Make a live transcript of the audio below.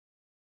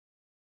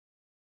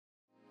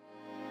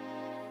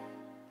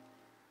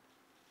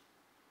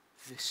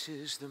This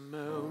is the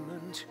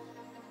moment.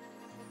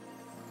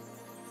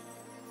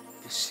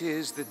 This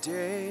is the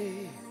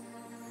day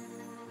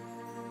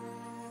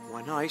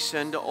when I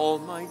send all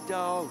my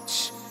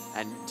doubts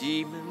and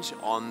demons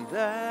on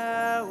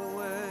their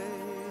way.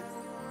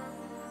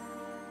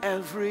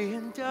 Every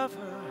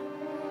endeavor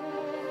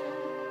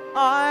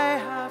I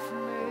have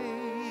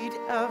made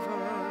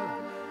ever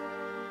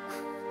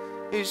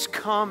is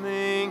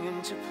coming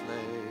into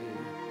play,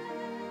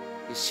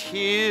 is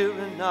here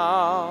and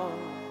now,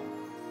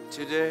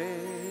 today.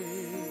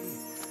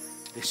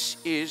 This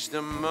is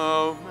the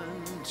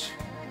moment,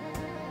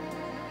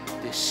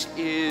 this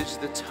is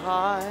the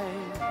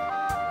time,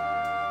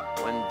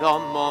 when the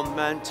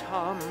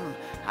momentum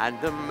and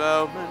the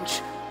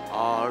moment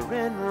are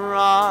in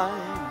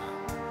rhyme.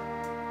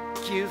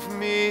 Give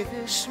me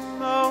this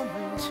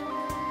moment,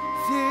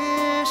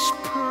 this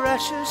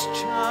precious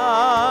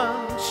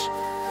chance.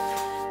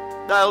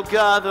 I'll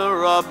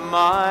gather up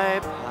my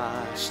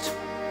past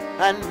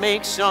and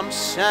make some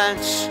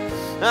sense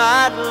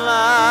at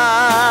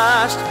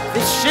last.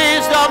 This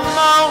is the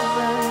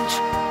moment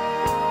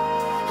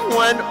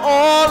when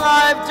all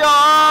I've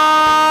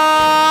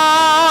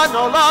done,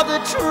 all of the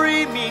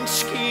dreaming,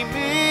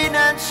 scheming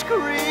and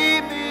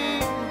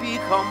screaming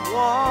become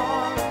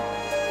one.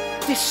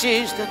 This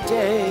is the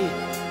day,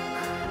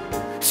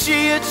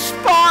 see it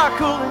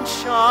sparkle and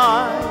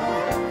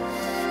shine,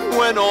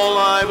 when all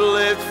I've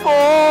lived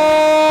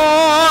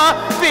for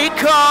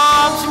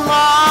becomes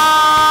mine.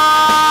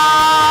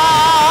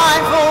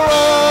 For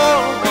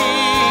all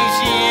these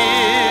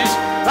years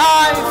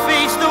I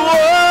faced the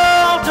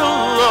world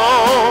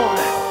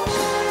alone,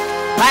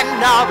 and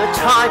now the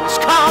time's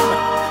come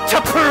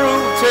to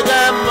prove to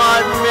them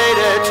I've made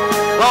it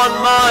on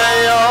my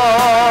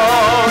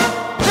own.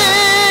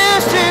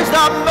 This is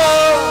the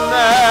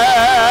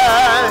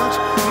moment,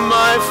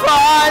 my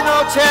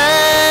final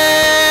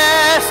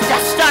test.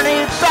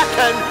 Destiny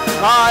beckon,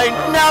 I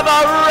never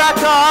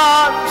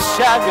reckon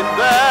second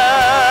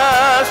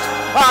best.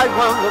 I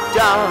won't look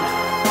down,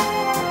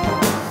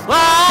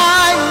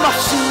 I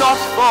must not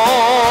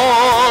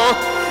fall.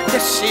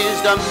 This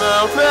is the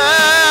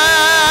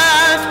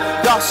moment,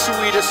 the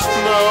sweetest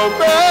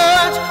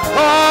moment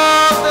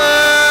of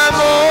them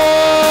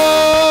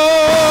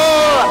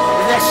all.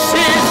 This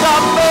is the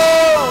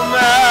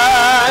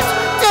moment,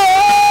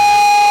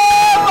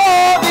 damn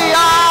all the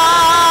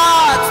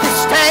odds.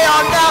 This day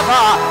or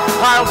never,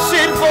 I'll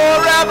sit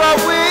forever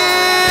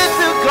with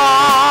the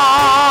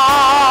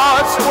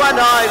gods. When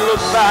I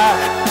look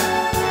back,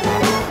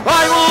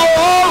 I will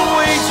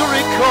always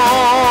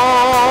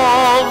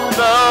recall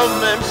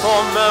moment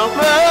for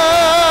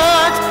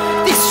moment.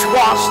 This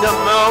was the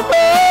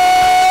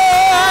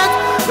moment,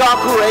 the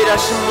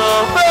greatest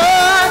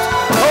moment.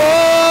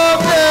 Oh,